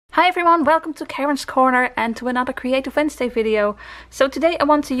Hi everyone, welcome to Karen's Corner and to another Creative Wednesday video. So today I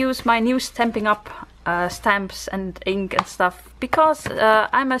want to use my new Stampin' Up stamps and ink and stuff because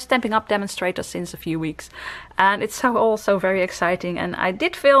I'm a Stampin' Up demonstrator since a few weeks and it's also very exciting, and I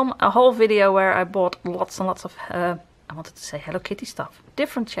did film a whole video where I bought lots and lots of I wanted to say Hello Kitty stuff,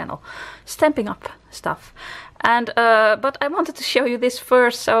 different channel, Stampin' Up stuff. And but I wanted to show you this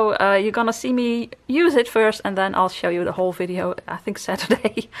first, so you're gonna see me use it first and then I'll show you the whole video, I think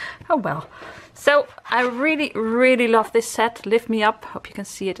Saturday. Oh well. So I really love this set, Lift Me Up. Hope you can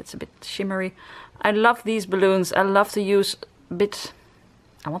see it, it's a bit shimmery. I love these balloons. I love to use a bit,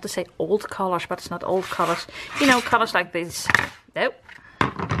 I want to say old colors, but it's not old colors. You know, colors like this. Nope.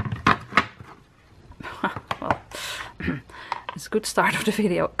 Well, it's a good start of the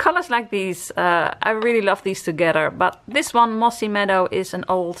video. Colors like these, I really love these together, but this one, Mossy Meadow, is an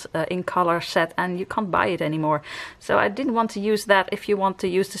old in color set and you can't buy it anymore. So I didn't want to use that if you want to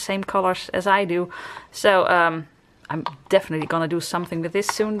use the same colors as I do. So I'm definitely gonna do something with this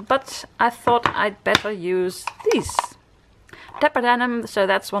soon, but I thought I'd better use these. Dapper Denim, so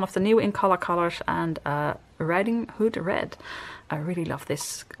that's one of the new in color colors, and Riding Hood Red. I really love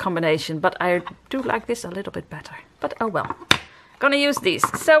this combination, but I do like this a little bit better. But oh well. Gonna use these.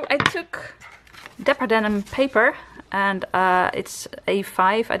 So I took Dapper Denim paper, and it's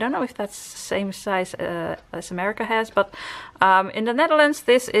A5. I don't know if that's the same size as America has, but in the Netherlands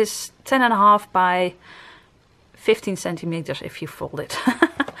this is 10.5 by 15 centimeters if you fold it.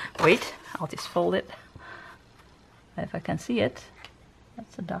 Wait, I'll just fold it. If I can see it.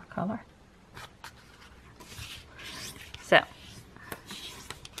 That's a dark color. So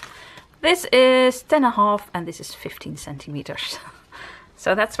this is 10.5 and this is 15 centimeters.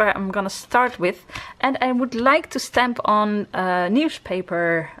 So that's where I'm gonna start with. And I would like to stamp on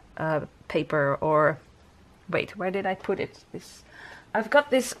newspaper paper, or wait, where did I put it? I've got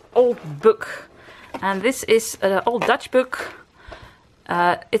this old book, and this is an old Dutch book.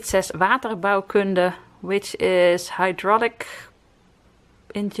 It says Waterbouwkunde, which is hydraulic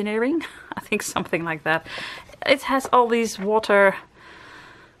engineering, I think something like that. It has all these water,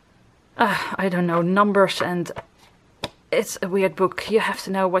 I don't know, numbers, and it's a weird book. You have to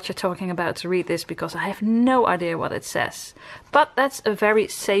know what you're talking about to read this, because I have no idea what it says. But that's a very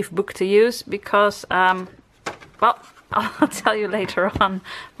safe book to use because, well, I'll tell you later on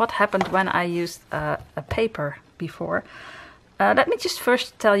what happened when I used a paper before. Let me just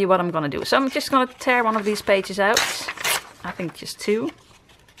first tell you what I'm gonna do. So I'm just gonna tear one of these pages out. I think just two.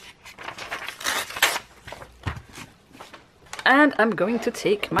 And I'm going to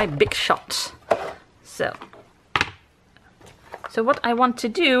take my big shot. So what I want to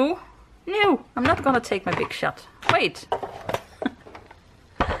do... No, I'm not gonna take my big shot. Wait.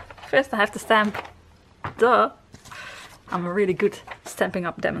 First I have to stamp. Duh. I'm a really good Stampin'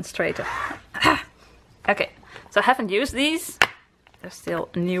 Up demonstrator. Okay, so I haven't used these. They're still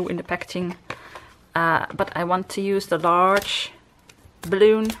new in the packaging. But I want to use the large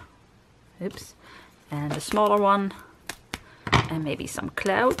balloon. Oops. And the smaller one. And maybe some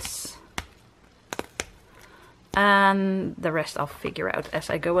clouds. And the rest I'll figure out as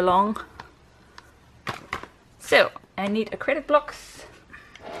I go along. So, I need acrylic blocks.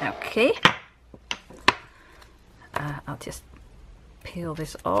 Okay. I'll just peel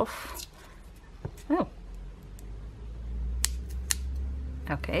this off. Oh.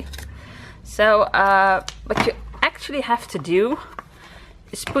 Okay. So, what you actually have to do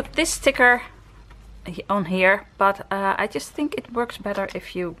is put this sticker on here, but I just think it works better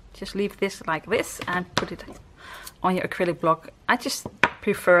if you just leave this like this and put it on your acrylic block. I just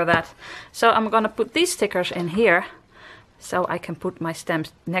prefer that. So I'm gonna put these stickers in here so I can put my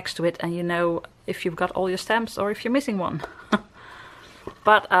stamps next to it, and you know if you've got all your stamps or if you're missing one.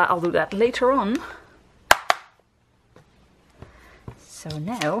 But I'll do that later on. So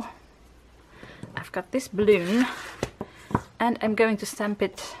now I've got this balloon and I'm going to stamp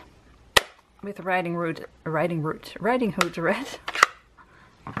it with Riding Hood Red.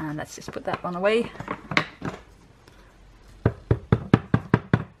 And let's just put that one away.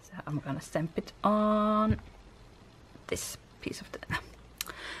 So I'm gonna stamp it on this piece of the...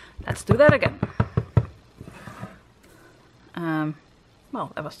 Let's do that again. Well,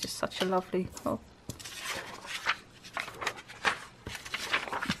 that was just such a lovely... Oh.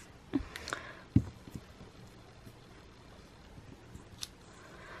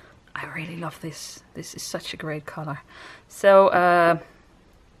 I really love this. This is such a great color. So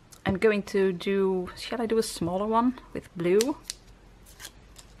I'm going to do... Shall I do a smaller one with blue?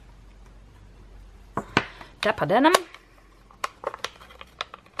 Dapper Denim.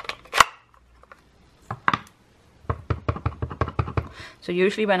 So So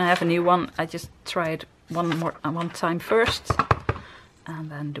usually when I have a new one, I just try it one time first,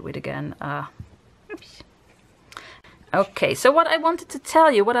 and then do it again. Oops. Okay, so what I wanted to tell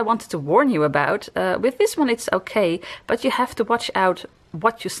you, what I wanted to warn you about, with this one it's okay, but you have to watch out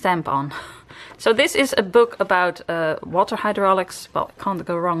what you stamp on. So this is a book about water hydraulics. Well, can't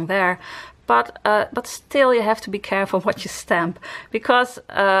go wrong there. But still you have to be careful what you stamp, because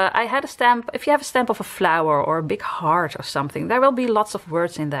I had a stamp, if you have a stamp of a flower or a big heart or something, there will be lots of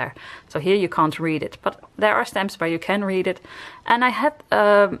words in there. So here you can't read it, but there are stamps where you can read it. And I had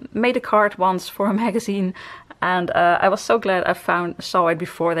made a card once for a magazine, and I was so glad I saw it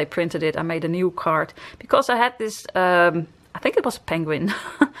before they printed it. I made a new card because I had this, I think it was a penguin,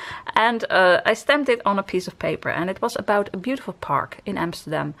 and I stamped it on a piece of paper, and it was about a beautiful park in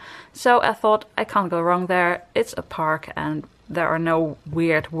Amsterdam. So I thought, I can't go wrong there. It's a park, and there are no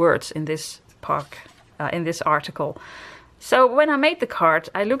weird words in this park, in this article. So when I made the card,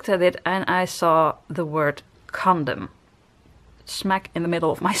 I looked at it and I saw the word condom smack in the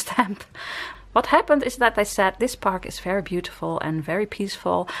middle of my stamp. What happened is that they said this park is very beautiful and very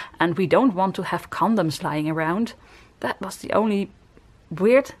peaceful, and we don't want to have condoms lying around. That was the only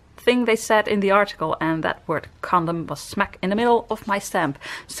weird thing they said in the article, and that word condom was smack in the middle of my stamp.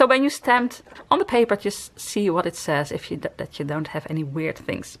 So when you stamped on the paper, just see what it says, that you don't have any weird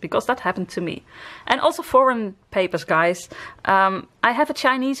things, because that happened to me. And also foreign papers, guys. I have a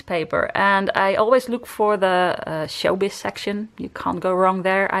Chinese paper, and I always look for the showbiz section. You can't go wrong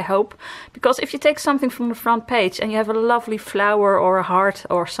there, I hope. Because if you take something from the front page and you have a lovely flower or a heart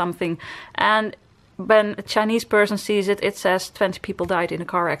or something, and when a Chinese person sees it, it says 20 people died in a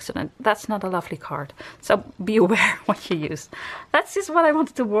car accident. That's not a lovely card. So be aware what you use. That's just what I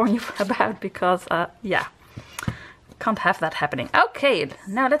wanted to warn you about, because, yeah, can't have that happening. Okay,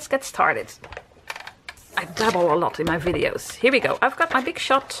 now let's get started. I dabble a lot in my videos. Here we go. I've got my big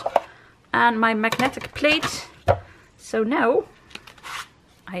shot and my magnetic plate. So now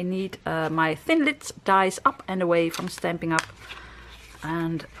I need my thin lit dies up and away from Stampin' Up.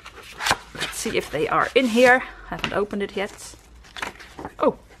 And let's see if they are in here. I haven't opened it yet.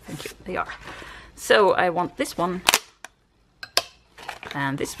 Oh, thank you, they are. So I want this one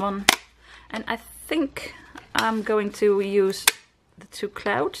and this one. And I think I'm going to use the two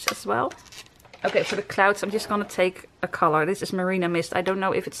clouds as well. Okay, for the clouds I'm just gonna take a color. This is Marina Mist. I don't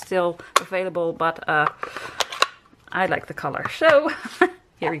know if it's still available, but I like the color. So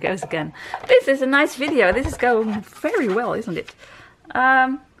here he goes again. This is a nice video. This is going very well, isn't it?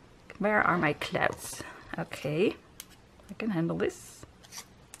 Where are my clouds? Okay, I can handle this.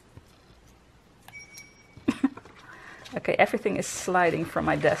 Okay, everything is sliding from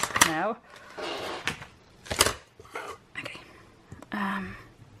my desk now. Okay,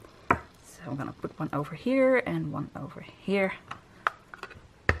 so I'm gonna put one over here and one over here.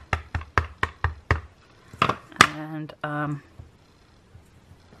 And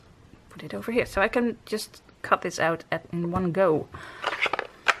put it over here. So I can just cut this out in one go.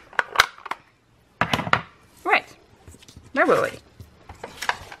 Where were we?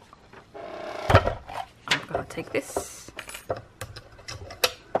 I'm gonna take this.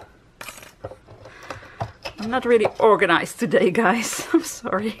 I'm not really organized today, guys. I'm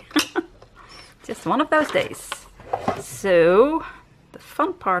sorry. Just one of those days. So, the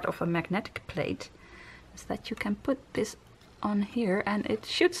fun part of a magnetic plate is that you can put this on here and it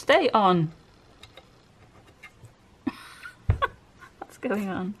should stay on. What's going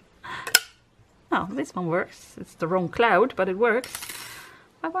on? Oh, this one works. It's the wrong cloud, but it works.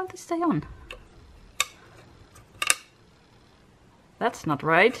 Why won't it stay on? That's not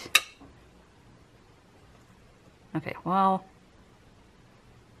right. Okay, well,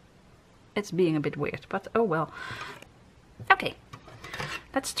 it's being a bit weird, but oh well. Okay,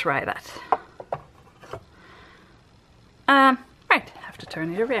 let's try that. Right, have to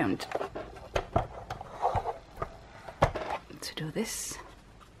turn it around to do this.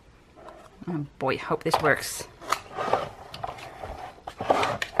 Oh boy, hope this works.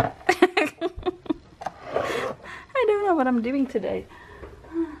 I don't know what I'm doing today.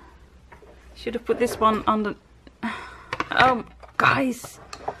 Should have put this one on the... Oh, guys.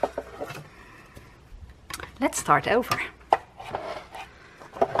 Let's start over.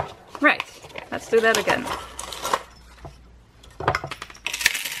 Right, let's do that again.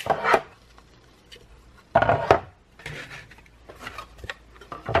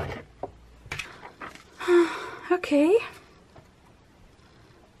 Okay,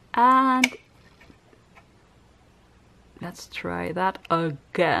 and let's try that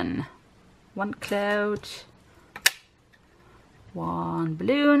again. One cloud, one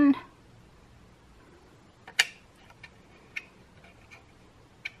balloon,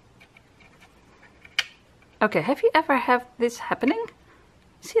 Okay, have you ever had this happening?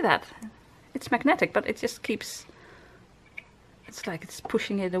 See that? It's magnetic, but it just keeps... It's like it's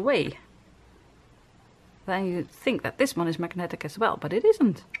pushing it away. Then you think that this one is magnetic as well, but it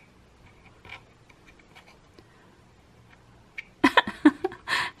isn't.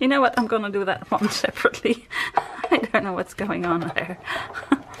 You know what? I'm gonna do that one separately. I don't know what's going on there.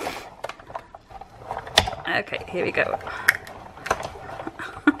 Okay, here we go.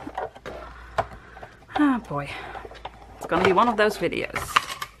 Oh boy. It's gonna be one of those videos.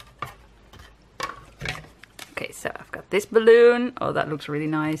 Okay, so I've got this balloon. Oh, that looks really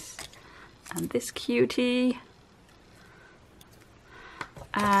nice. And this cutie.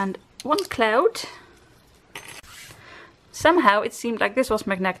 And one cloud. Somehow it seemed like this was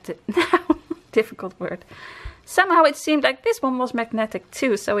magnetic. Difficult word. Somehow it seemed like this one was magnetic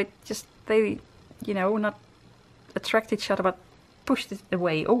too. So it just, they, you know, not attract each other but pushed it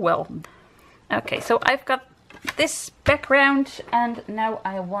away. Oh well. Okay, so I've got this background and now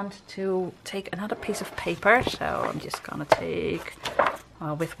I want to take another piece of paper. So I'm just gonna take,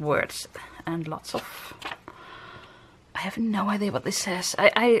 with words and lots of... I have no idea what this says.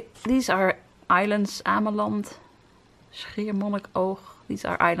 These are islands, Ameland, Schiermonnikoog. These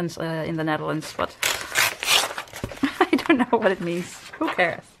are islands in the Netherlands, but I don't know what it means. Who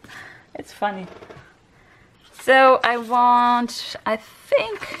cares? It's funny. So I want, I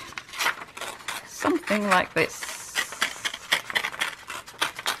think, something like this.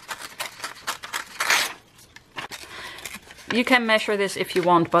 You can measure this if you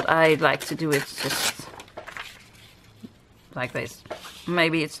want, but I like to do it just like this.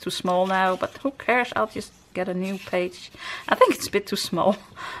 Maybe it's too small now, but who cares? I'll just get a new page. I think it's a bit too small.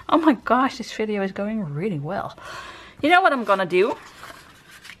 Oh my gosh, this video is going really well. You know what I'm gonna do?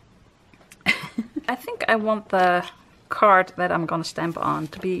 I think I want the card that I'm gonna stamp on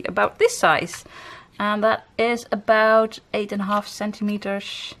to be about this size. And that is about 8.5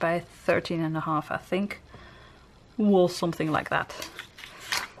 centimeters by 13.5, I think. Well, something like that.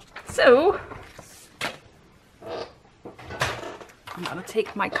 So, I'm gonna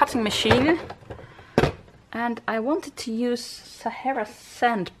take my cutting machine. And I wanted to use Sahara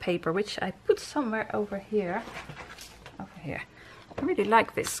sandpaper, which I put somewhere over here. Over here. I really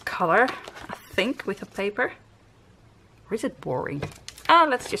like this color, I think, with the paper. Or is it boring? Ah,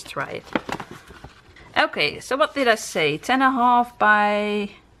 let's just try it. Okay, so what did I say? 10.5 by...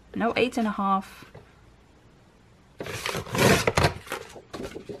 no, 8.5.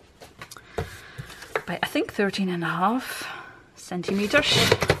 By, I think, 13.5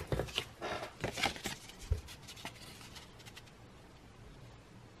 centimeters.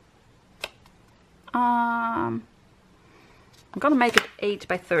 I'm gonna make it 8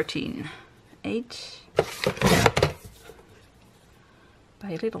 by 13. 8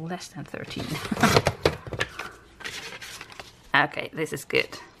 by a little less than 13. Okay, this is good.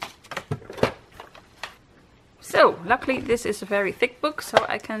 So, luckily this is a very thick book, so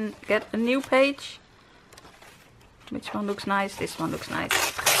I can get a new page. Which one looks nice? This one looks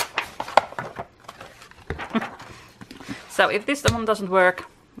nice. So, if this one doesn't work,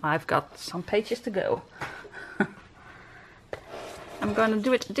 I've got some pages to go. I'm going to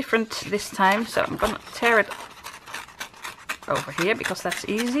do it different this time, so I'm going to tear it over here because that's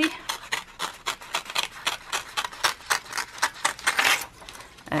easy.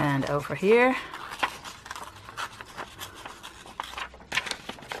 And over here.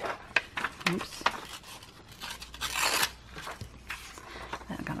 Oops.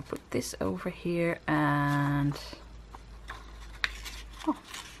 Then I'm going to put this over here and... oh,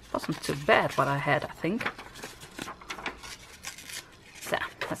 wasn't too bad what I had, I think. So,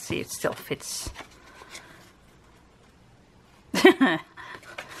 let's see, it still fits.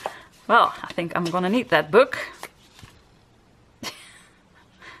 Well, I think I'm gonna need that book.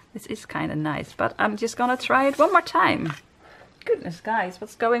 This is kind of nice, but I'm just gonna try it one more time. Goodness, guys,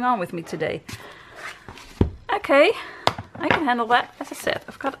 what's going on with me today? Okay, I can handle that. As I said,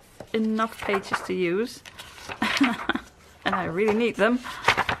 I've got enough pages to use. And I really need them.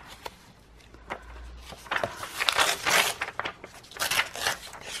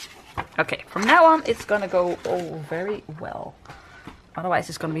 Okay, from now on it's gonna go all very well. Otherwise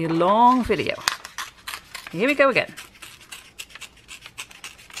it's gonna be a long video. Here we go again.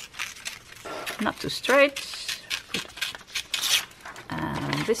 Not too straight.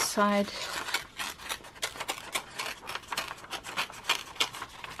 And this side.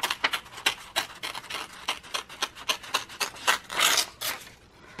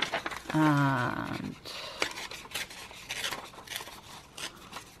 And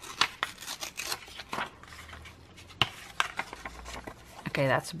okay,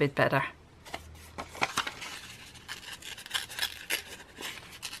 that's a bit better.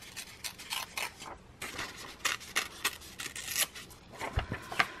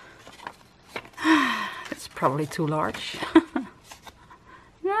 probably too large.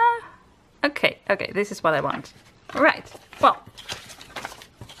 Yeah. Okay, okay, this is what I want. Right, well.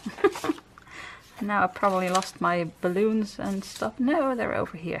 Now I probably lost my balloons and stuff. No, they're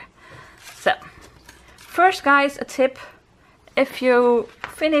over here. So, first guys, a tip. If you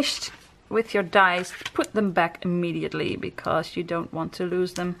finished with your dies, put them back immediately because you don't want to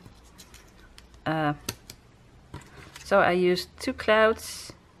lose them. So I used 2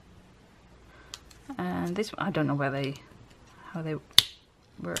 clouds. And this one, I don't know how they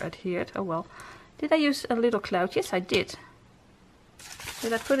were adhered. Oh well. Did I use a little cloud? Yes, I did.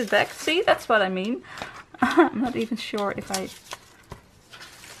 Did I put it back? See, that's what I mean. I'm not even sure if I...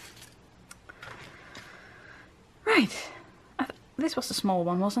 Right. This was the small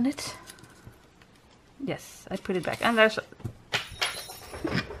one, wasn't it? Yes, I put it back. And there's...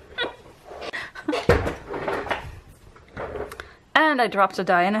 And I dropped a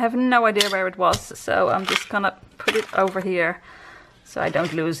die and I have no idea where it was. So I'm just gonna put it over here so I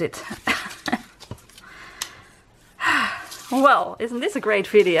don't lose it. Well, isn't this a great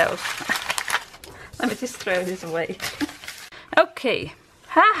video? Let me just throw this away. Okay,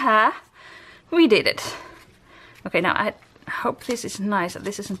 haha, we did it. Okay, now I hope this is nice, that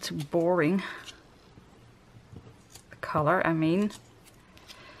this isn't too boring. The color, I mean.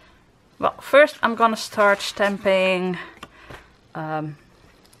 Well, first I'm gonna start stamping.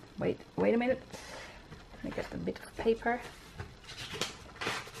 Wait a minute. Let me get a bit of paper.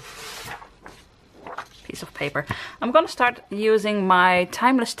 Piece of paper. I'm gonna start using my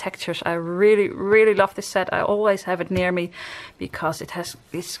timeless textures. I really love this set. I always have it near me because it has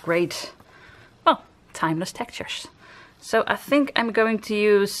these great, well, timeless textures. So I think I'm going to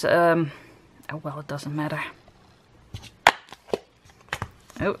use oh well, it doesn't matter.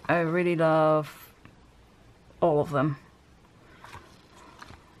 Oh, I really love all of them.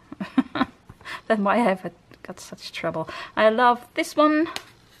 Then why have I got such trouble? I love this one.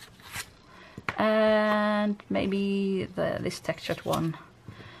 And maybe this textured one,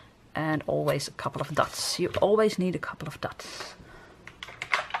 and always a couple of dots. You always need a couple of dots.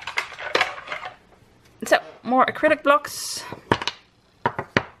 So, more acrylic blocks.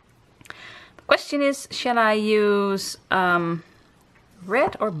 The question is, shall I use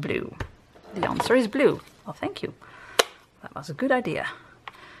red or blue? The answer is blue. Well, thank you. That was a good idea.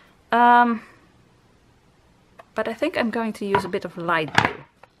 But I think I'm going to use a bit of light blue.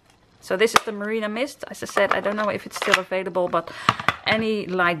 So this is the Marina Mist. As I said, I don't know if it's still available, but any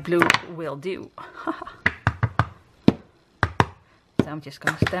light blue will do. So I'm just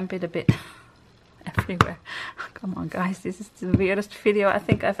going to stamp it a bit everywhere. Come on guys, this is the weirdest video I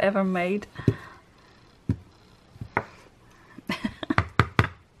think I've ever made.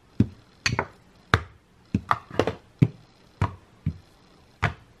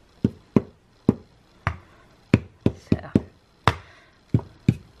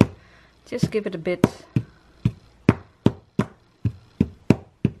 Just give it a bit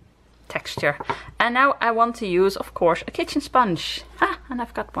texture. And now I want to use, of course, a kitchen sponge. Ha! And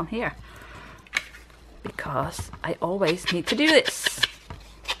I've got one here. Because I always need to do this.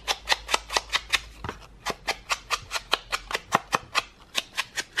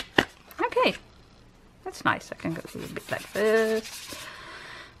 Okay. That's nice. I can go a little bit like this.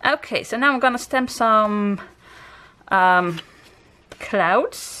 Okay, so now I'm gonna stamp some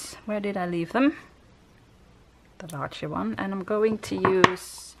clouds. Where did I leave them? The larger one. And I'm going to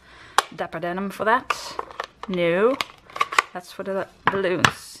use Dapper Denim for that. No, that's for the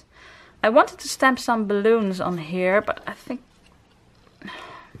balloons. I wanted to stamp some balloons on here, but I think...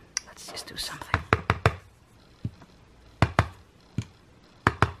 Let's just do something.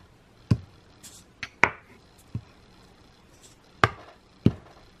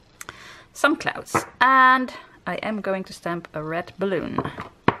 Some clouds. And I am going to stamp a red balloon.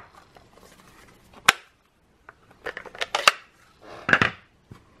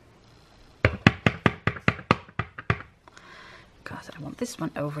 I want this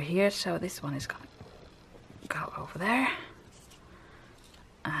one over here, so this one is gonna go over there,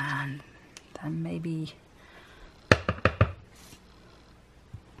 and then maybe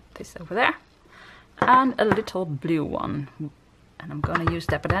this over there, and a little blue one, and I'm gonna use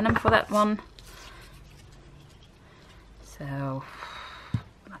Dapper Denim for that one. So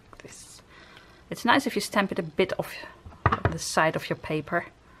like this. It's nice if you stamp it a bit off the side of your paper.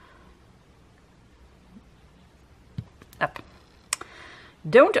 Up.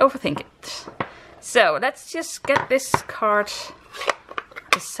 Don't overthink it. So let's just get this card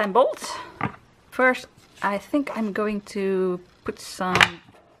assembled. First, I think I'm going to put some...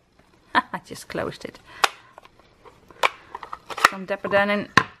 I just closed it. Some Dapper Denim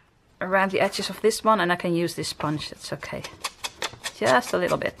around the edges of this one, and I can use this sponge. It's okay. Just a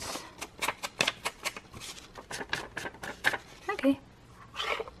little bit. Okay.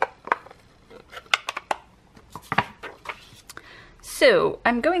 So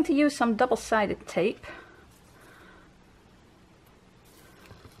I'm going to use some double-sided tape.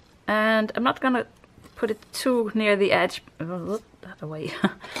 And I'm not going to put it too near the edge. That away.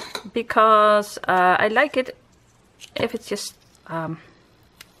 Because I like it if it's just...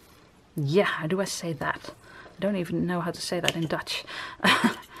 yeah, how do I say that? I don't even know how to say that in Dutch.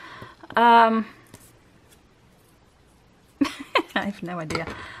 I have no idea.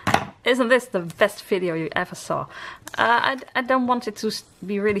 Isn't this the best video you ever saw? I don't want it to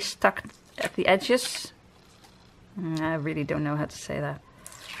be really stuck at the edges. I really don't know how to say that.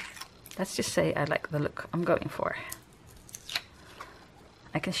 Let's just say I like the look I'm going for.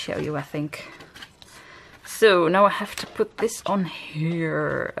 I can show you, I think. So now I have to put this on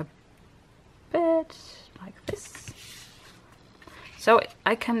here a bit like this. So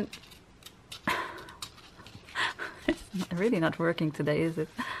I can... It's really not working today, is it?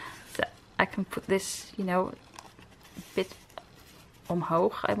 So I can put this, you know, a bit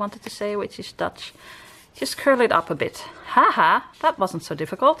omhoog, I wanted to say, which is Dutch. Just curl it up a bit. Haha, that wasn't so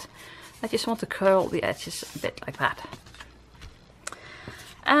difficult. I just want to curl the edges a bit like that.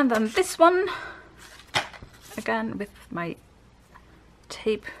 And then this one, again with my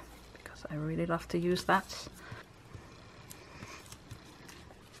tape, because I really love to use that.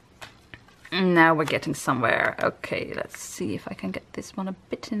 Now we're getting somewhere. Okay, let's see if I can get this one a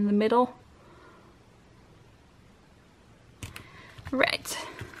bit in the middle. Right.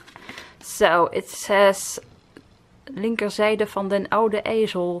 So it says linkerzijde van den oude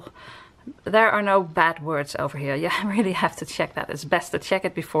ezel. There are no bad words over here. You really have to check that. It's best to check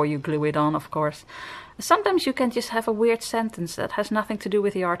it before you glue it on, of course. Sometimes you can just have a weird sentence that has nothing to do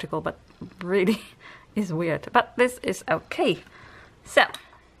with the article, but really is weird. But this is okay. So,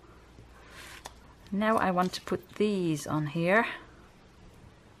 now I want to put these on here.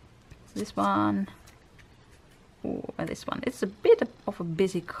 This one. Ooh, and this one. It's a bit of a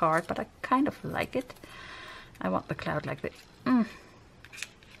busy card, but I kind of like it. I want the cloud like this.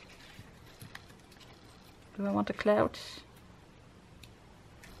 Do I want a cloud?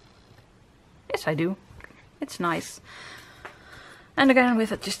 Yes, I do. It's nice. And again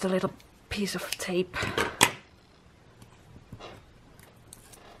with it, just a little piece of tape.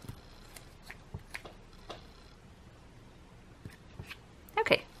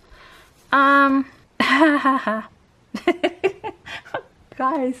 Okay.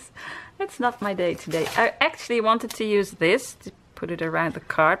 Guys, it's not my day today. I actually wanted to use this to put it around the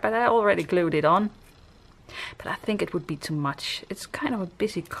card, but I already glued it on. But I think it would be too much. It's kind of a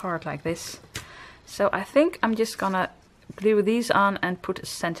busy card like this. So I think I'm just gonna glue these on and put a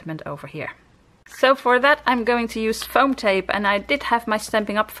sentiment over here. So for that I'm going to use foam tape, and I did have my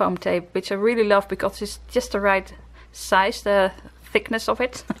Stampin' Up foam tape, which I really love because it's just the right size, the thickness of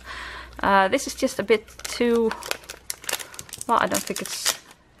it. This is just a bit too... Well, I don't think it's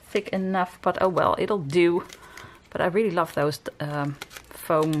thick enough, but oh well, it'll do. But I really love those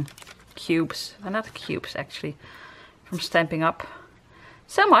foam cubes. They're not cubes actually, from Stampin' Up.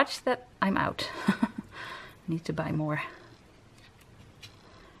 So much that I'm out. Need to buy more.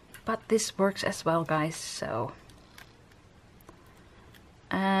 But this works as well, guys, so.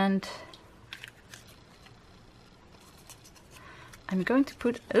 And I'm going to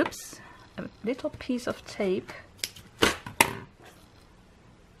put, oops, a little piece of tape.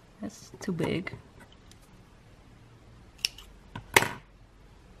 That's too big.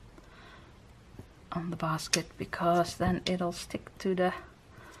 On the basket, because then it'll stick to the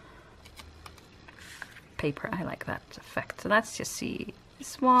paper. I like that effect. So let's just see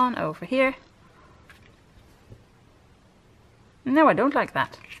this one over here. No, I don't like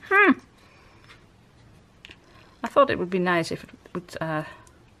that. I thought it would be nice if it would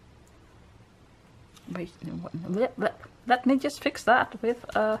wait, let me just fix that with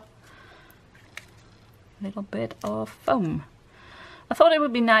a little bit of foam. I thought it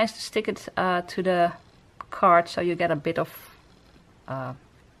would be nice to stick it to the card so you get a bit of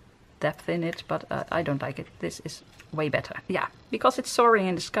depth in it, but I don't like it. This is way better. Yeah, because it's soaring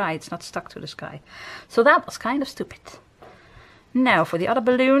in the sky, it's not stuck to the sky. So that was kind of stupid. Now for the other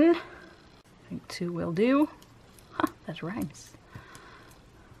balloon, I think 2 will do. Huh, that rhymes.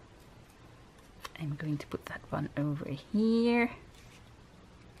 I'm going to put that one over here,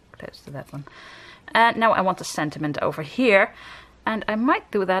 close to that one. And now I want a sentiment over here. And I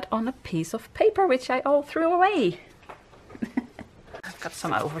might do that on a piece of paper, which I all threw away. I've got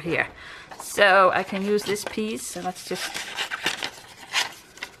some over here. So I can use this piece. So let's just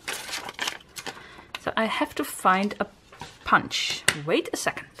but I have to find a punch. Wait a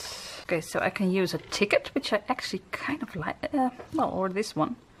second. Okay, so I can use a ticket, which I actually kind of like. Well, or this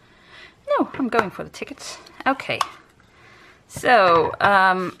one. No, I'm going for the ticket. Okay. So,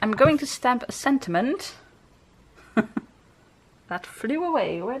 I'm going to stamp a sentiment. That flew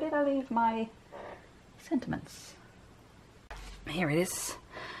away. Where did I leave my sentiments? Here it is.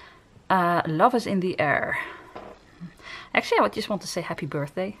 Love is in the air. Actually, I would just want to say happy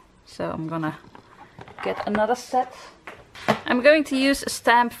birthday. So I'm gonna get another set. I'm going to use a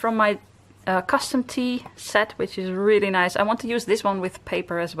stamp from my custom tee set, which is really nice. I want to use this one with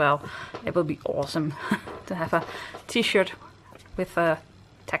paper as well. It will be awesome to have a t-shirt with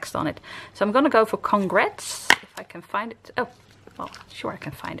text on it. So I'm gonna go for congrats, if I can find it. Oh, well, sure I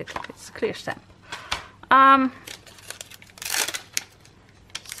can find it. It's a clear stamp.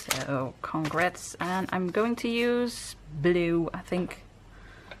 So congrats, and I'm going to use blue, I think.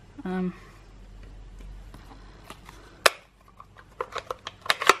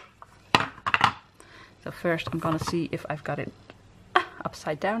 So first I'm gonna see if I've got it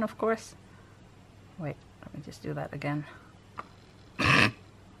upside down, of course. Wait, let me just do that again.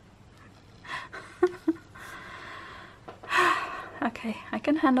 Okay, I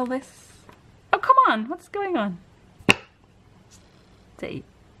can handle this. Oh, come on, what's going on? Stay,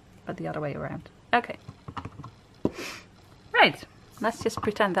 but the other way around. Okay. Right, let's just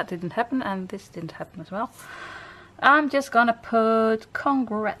pretend that didn't happen, and this didn't happen as well. I'm just gonna put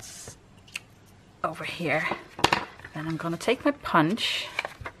congrats over here. Then I'm gonna take my punch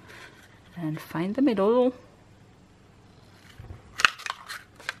and find the middle.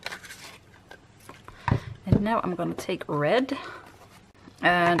 And now I'm gonna take red.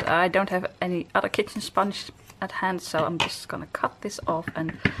 And I don't have any other kitchen sponge at hand, so I'm just gonna cut this off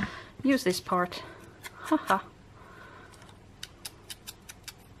and use this part. Haha.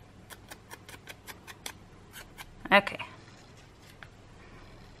 Okay.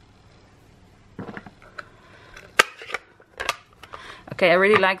 Okay, I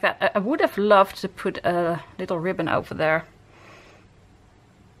really like that. I would have loved to put a little ribbon over there.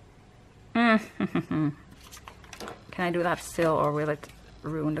 Can I do that still, or will it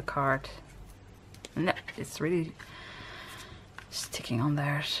ruin the card? No, it's really sticking on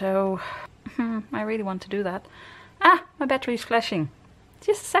there, so I really want to do that. Ah, my battery is flashing.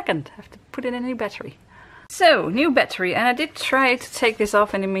 Just a second, I have to put in a new battery. So, new battery, and I did try to take this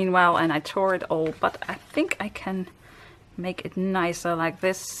off in the meanwhile, and I tore it all, but I think I can make it nicer like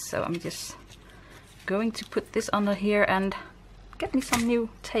this. So I'm just going to put this under here and get me some new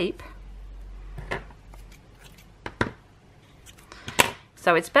tape.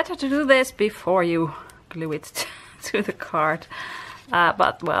 So it's better to do this before you glue it to the card.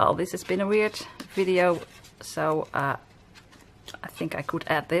 But well, this has been a weird video, so I think I could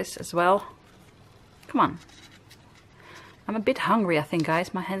add this as well. Come on. I'm a bit hungry, I think,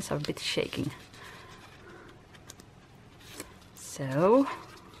 guys. My hands are a bit shaking. So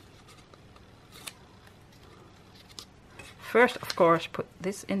first, of course, put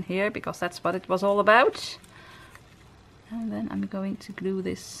this in here because that's what it was all about. And then I'm going to glue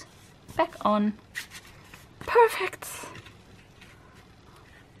this back on. Perfect!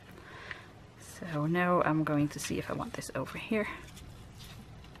 So now I'm going to see if I want this over here.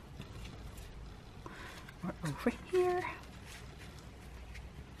 Or over here.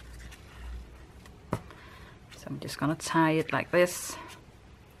 So I'm just gonna tie it like this.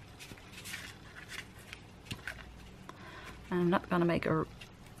 I'm not gonna make a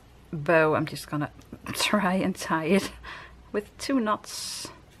bow, I'm just gonna try and tie it with 2 knots.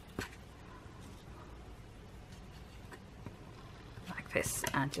 Like this,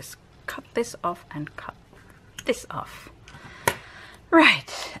 and just cut this off and cut this off.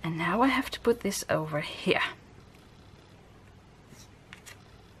 Right, and now I have to put this over here.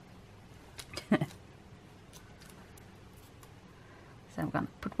 So I'm gonna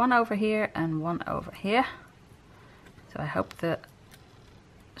put one over here and one over here. So I hope the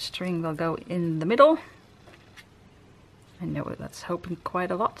string will go in the middle. I know that's hoping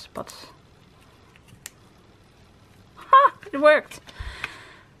quite a lot, but ha! It worked!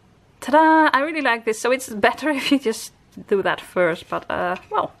 Ta-da! I really like this, so it's better if you just do that first, but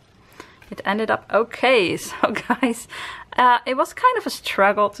well, it ended up okay. So guys, it was kind of a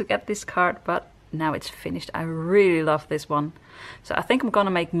struggle to get this card, but now it's finished. I really love this one. So I think I'm gonna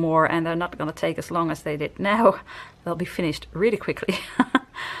make more, and they're not gonna take as long as they did now. They'll be finished really quickly.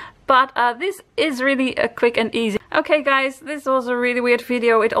 But this is really quick and easy. Okay guys, this was a really weird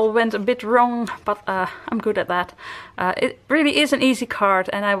video. It all went a bit wrong, but I'm good at that. It really is an easy card,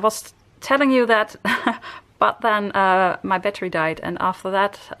 and I was telling you that But then my battery died, and after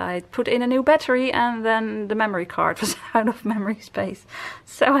that I put in a new battery, and then the memory card was out of memory space.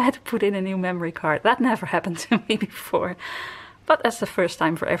 So I had to put in a new memory card. That never happened to me before. But that's the first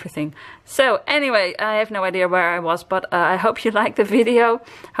time for everything. So anyway, I have no idea where I was, but I hope you liked the video.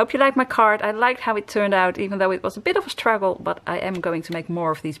 Hope you liked my card. I liked how it turned out, even though it was a bit of a struggle, but I am going to make more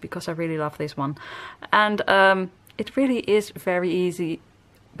of these because I really love this one. And it really is very easy,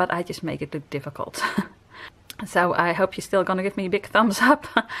 but I just make it look difficult. So I hope you're still gonna give me a big thumbs up.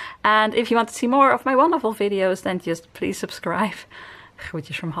 And if you want to see more of my wonderful videos, then just please subscribe.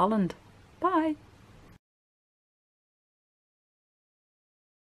 Groetjes from Holland. Bye.